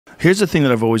Here's the thing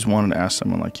that I've always wanted to ask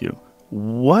someone like you.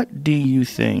 What do you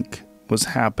think was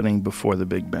happening before the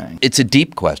Big Bang? It's a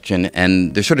deep question,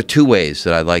 and there's sort of two ways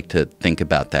that I like to think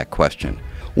about that question.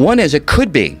 One is it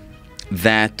could be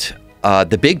that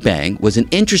the Big Bang was an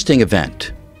interesting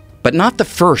event, but not the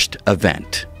first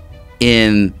event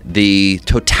in the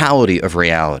totality of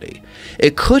reality.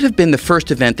 It could have been the first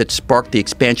event that sparked the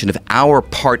expansion of our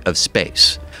part of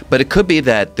space, but it could be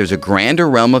that there's a grander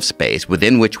realm of space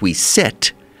within which we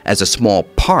sit as a small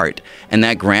part, and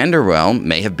that grander realm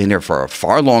may have been there for a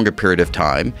far longer period of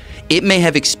time. It may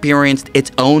have experienced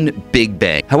its own Big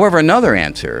Bang. However, another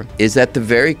answer is that the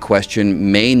very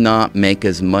question may not make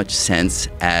as much sense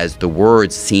as the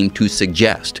words seem to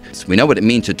suggest. So we know what it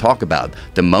means to talk about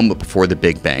the moment before the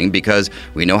Big Bang because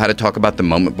we know how to talk about the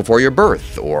moment before your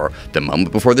birth or the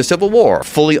moment before the Civil War,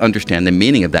 fully understand the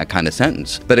meaning of that kind of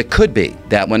sentence. But it could be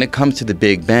that when it comes to the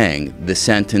Big Bang, the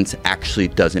sentence actually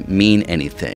doesn't mean anything.